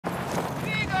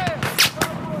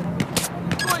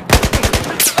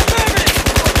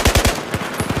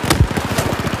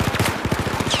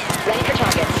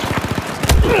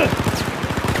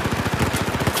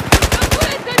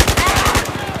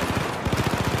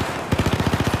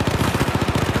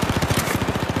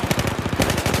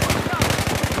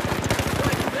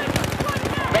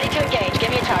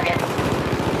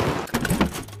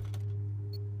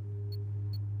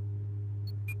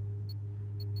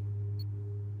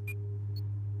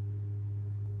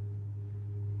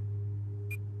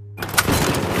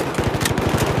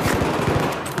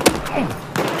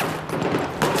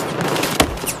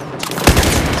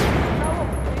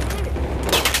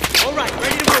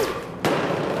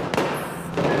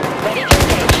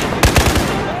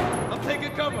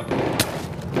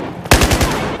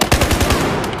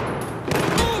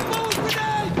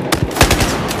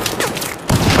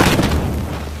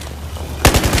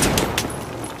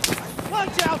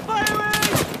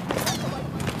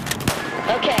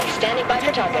Okay, standing by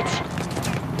for targets.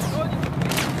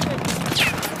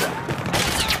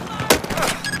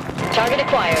 Target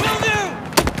acquired. Will do!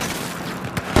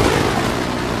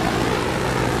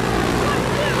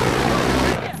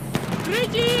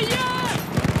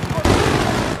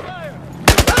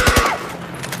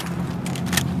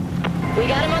 We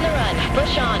got him on the run.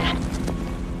 Push on.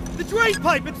 The drain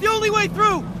pipe! It's the only way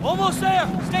through! Almost there!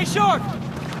 Stay sharp!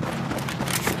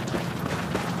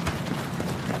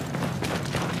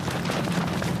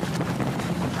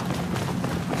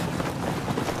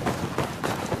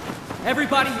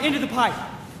 Everybody into the pipe!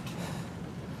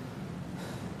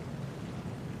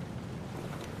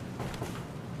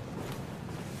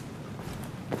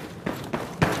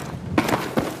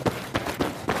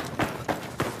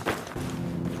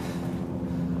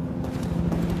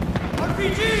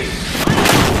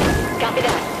 Copy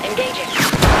that. Engaging.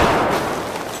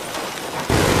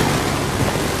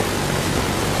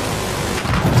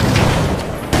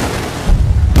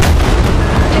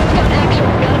 Tombstone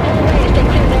actual. Gotta pull away as they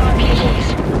clear their RPGs.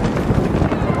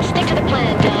 Stick to the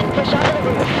plan, Dunn. Push onto the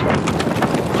roof.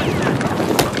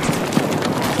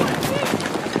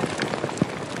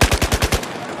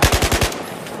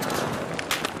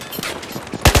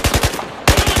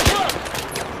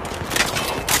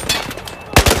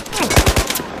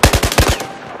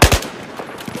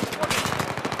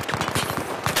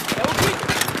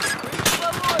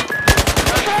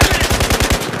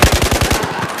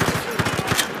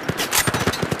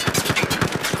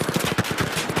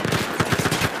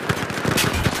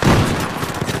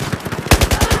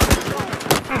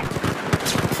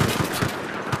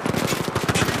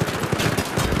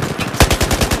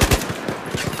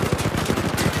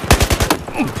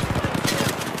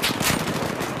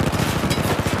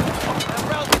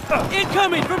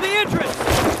 Incoming from the entrance!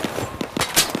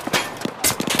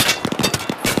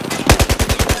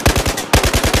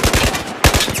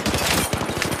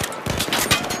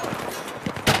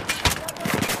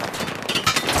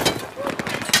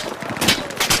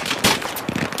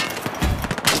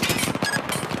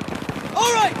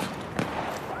 All right!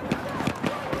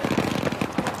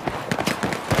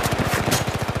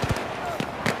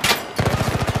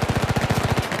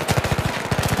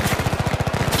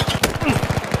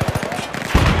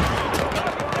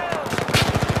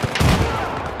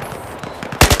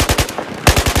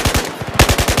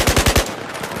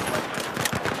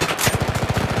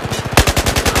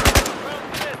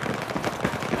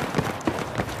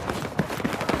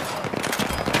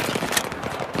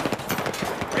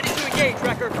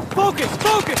 Focus!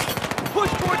 Focus!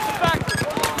 Push towards the factory!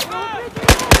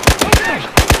 Okay!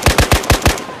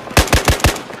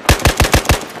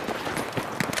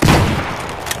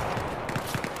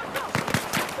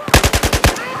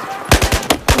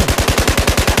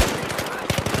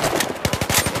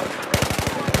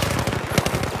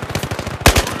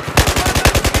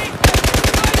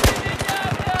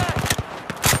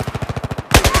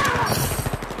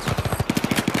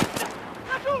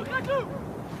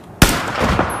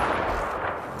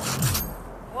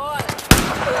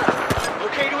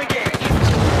 Okay to engage.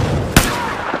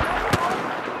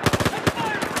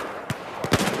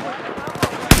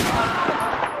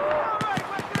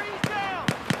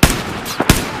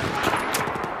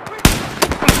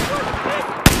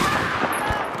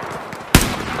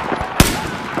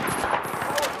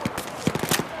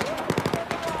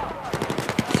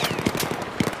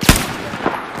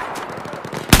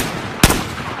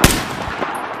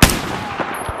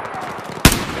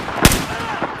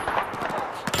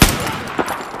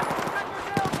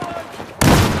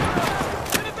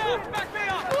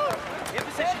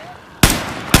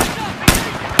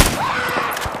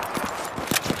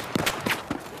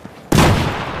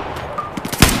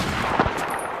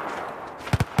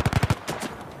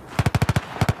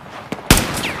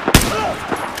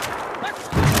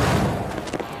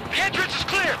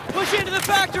 Push into the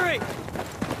factory!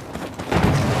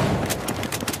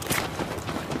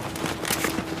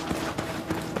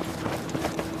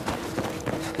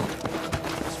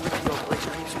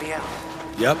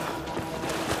 Yep.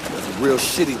 That's a real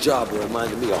shitty job that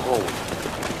reminded me of home.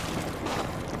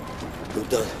 Yo,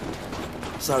 Doug.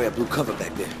 Sorry I blew cover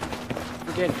back there.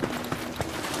 Forget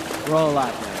it. We're all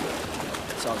alive now.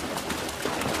 It's all good.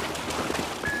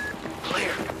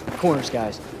 Clear. Corners,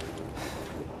 guys.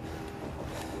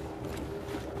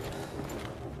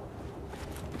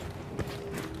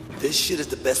 This shit is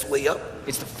the best way up?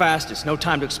 It's the fastest. No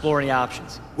time to explore any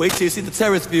options. Wait till you see the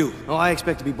terrace view. Oh, I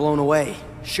expect to be blown away.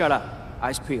 Shut up.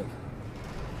 Eyes peeled.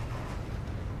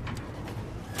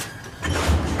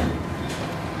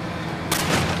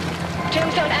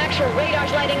 Tombstone actual.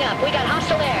 Radar's lighting up. We got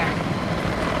hostile air.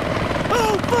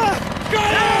 Oh, fuck!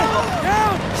 Got him!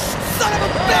 Down! Son of a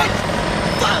bitch!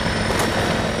 Fuck!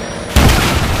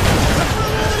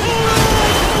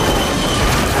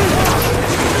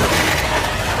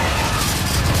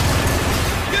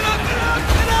 Get up, get up,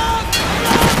 get up! Get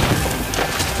up!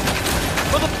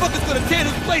 Motherfucker's gonna tear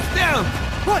this place down!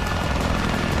 What?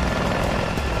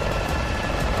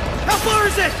 How far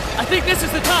is it? I think this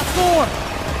is the top floor.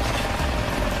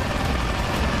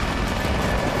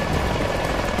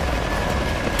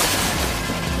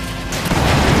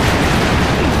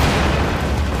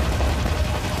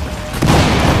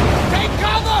 Take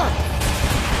cover!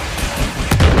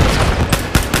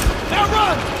 Now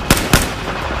run!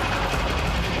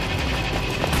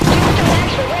 Mr.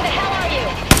 Maxwell, where the hell are you?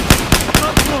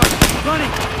 Top floor,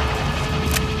 running!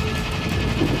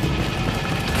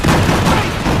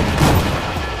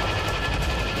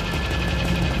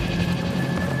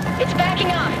 It's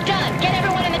backing off. Done. Get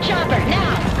everyone in the chopper,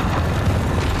 now!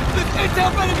 This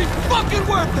intel better be fucking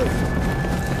worth it!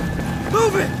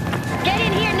 Move it! Get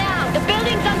in here now. The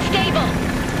building's unstable.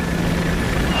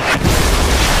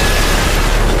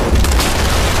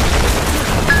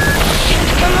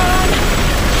 Come on!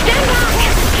 Stand back!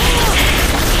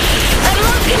 I've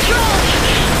lost control!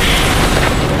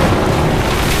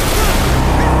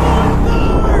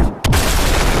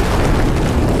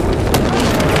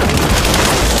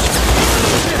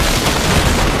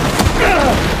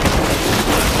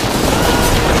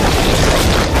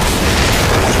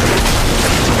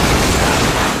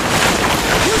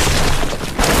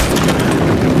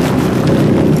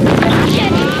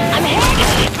 Shit! I'm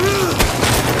hit!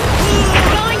 I'm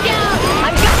going down!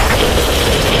 I'm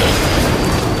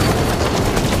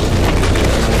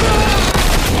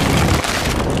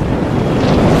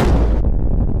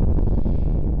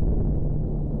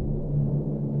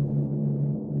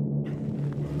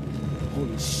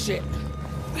Holy shit.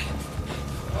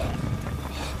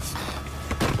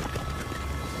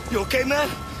 You okay, man?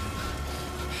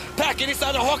 Pack it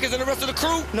inside the Hawkins and the rest of the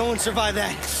crew. No one survived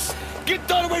that. Get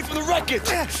done away from the wreckage.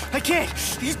 I can't.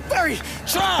 He's buried.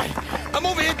 Try. I'm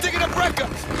over here digging up wreckage.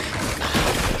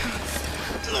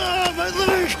 Oh, my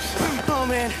leg. Oh,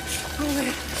 man. Oh,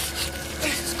 man.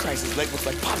 Jesus Christ, his leg looks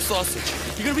like pop sausage.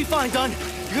 You're gonna be fine, Dunn.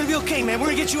 You're gonna be okay, man. We're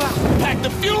gonna get you out. Pack the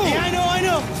fuel. Yeah, I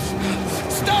know.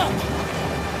 Stop.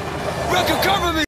 Wrecker, cover me.